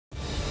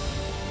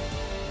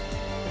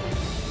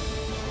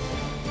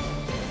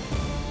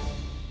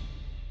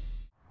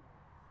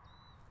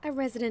A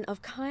resident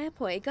of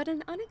Canterbury got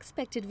an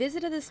unexpected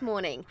visitor this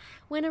morning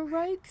when a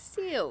rogue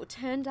seal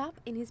turned up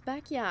in his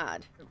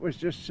backyard. It was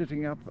just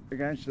sitting up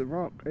against the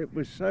rock. It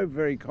was so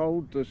very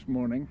cold this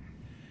morning,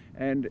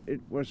 and it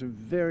was a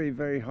very,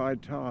 very high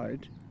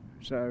tide,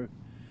 so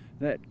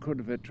that could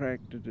have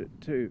attracted it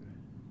too.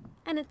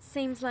 And it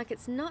seems like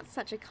it's not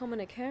such a common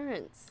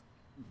occurrence.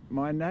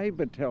 My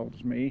neighbour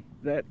tells me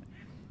that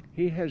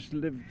he has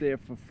lived there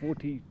for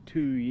 42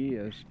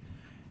 years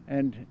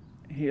and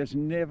he has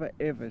never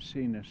ever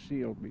seen a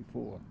seal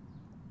before.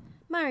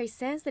 Murray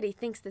says that he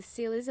thinks the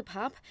seal is a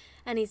pup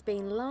and he's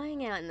been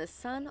lying out in the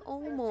sun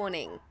all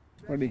morning.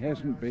 Well, he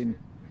hasn't been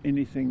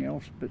anything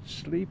else but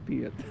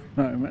sleepy at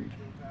the moment.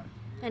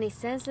 And he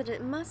says that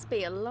it must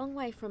be a long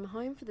way from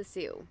home for the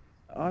seal.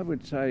 I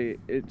would say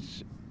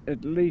it's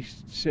at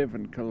least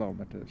 7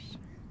 kilometres.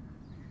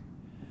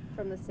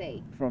 From the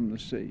sea? From the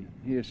sea,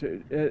 yes.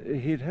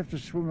 He'd have to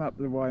swim up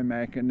the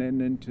Waimak and then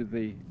into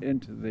the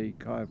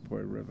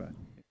Kaiapoi River.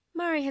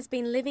 Murray has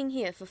been living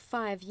here for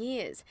 5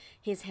 years,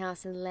 his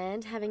house and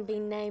land having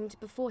been named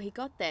before he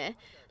got there,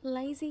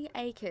 Lazy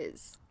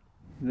Acres.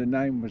 The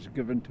name was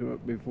given to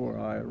it before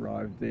I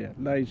arrived there,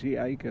 Lazy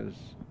Acres.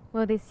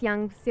 Well, this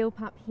young seal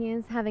pup here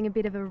is having a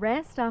bit of a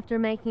rest after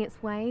making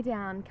its way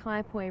down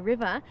Kaiapoi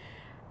River,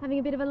 having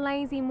a bit of a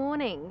lazy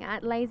morning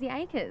at Lazy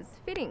Acres.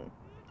 Fitting.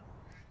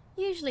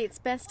 Usually it's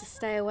best to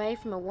stay away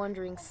from a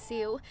wandering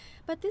seal,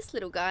 but this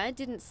little guy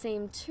didn't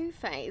seem too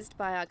fazed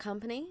by our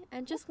company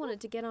and just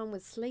wanted to get on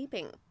with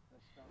sleeping.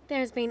 There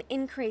has been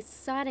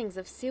increased sightings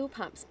of seal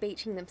pups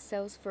beaching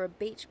themselves for a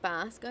beach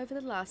bask over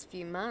the last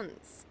few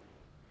months.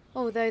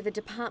 Although the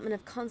Department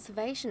of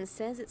Conservation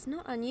says it's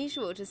not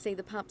unusual to see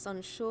the pups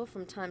on shore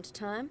from time to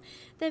time,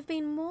 there have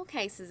been more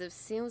cases of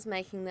seals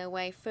making their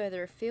way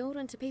further afield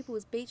onto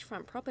people's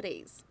beachfront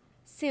properties.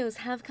 Seals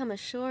have come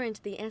ashore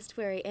into the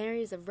estuary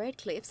areas of Red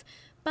Cliffs,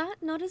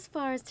 but not as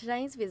far as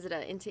today's visitor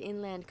into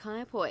inland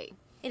Kaiapoi.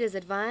 It is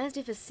advised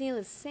if a seal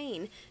is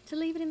seen to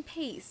leave it in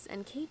peace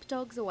and keep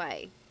dogs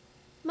away.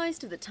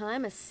 Most of the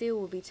time a seal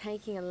will be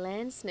taking a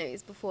land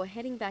snooze before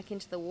heading back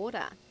into the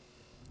water.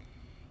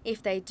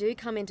 If they do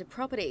come into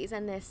properties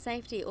and their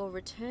safety or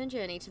return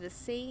journey to the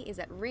sea is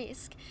at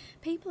risk,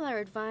 people are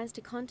advised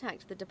to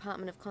contact the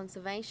Department of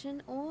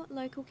Conservation or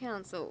local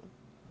council.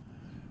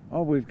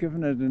 Oh, we've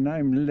given it a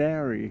name,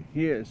 Larry,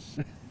 yes.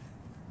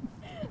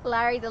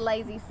 Larry the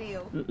lazy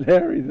seal.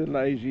 Larry the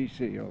lazy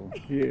seal,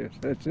 yes,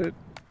 that's it.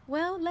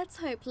 Well, let's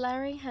hope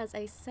Larry has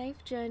a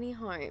safe journey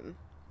home.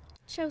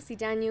 Chelsea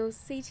Daniels,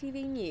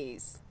 CTV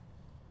News.